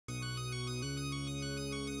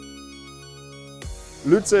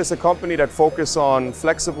LUTZE is a company that focuses on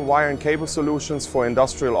flexible wire and cable solutions for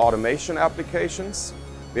industrial automation applications.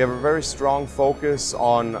 We have a very strong focus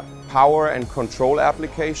on power and control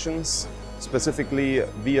applications, specifically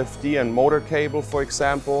VFD and motor cable, for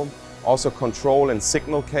example, also control and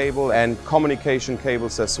signal cable and communication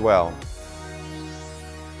cables as well.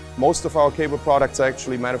 Most of our cable products are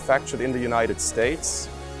actually manufactured in the United States.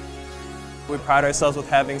 We pride ourselves with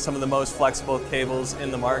having some of the most flexible cables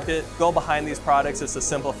in the market. The goal behind these products is to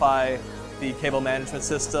simplify the cable management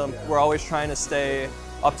system. We're always trying to stay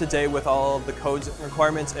up to date with all of the codes and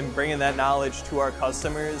requirements and bringing that knowledge to our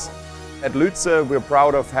customers. At LUTZE, we're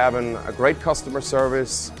proud of having a great customer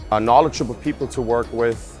service, knowledgeable people to work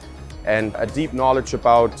with, and a deep knowledge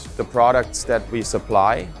about the products that we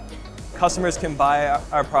supply. Customers can buy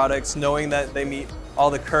our products knowing that they meet all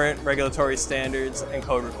the current regulatory standards and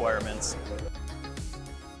code requirements.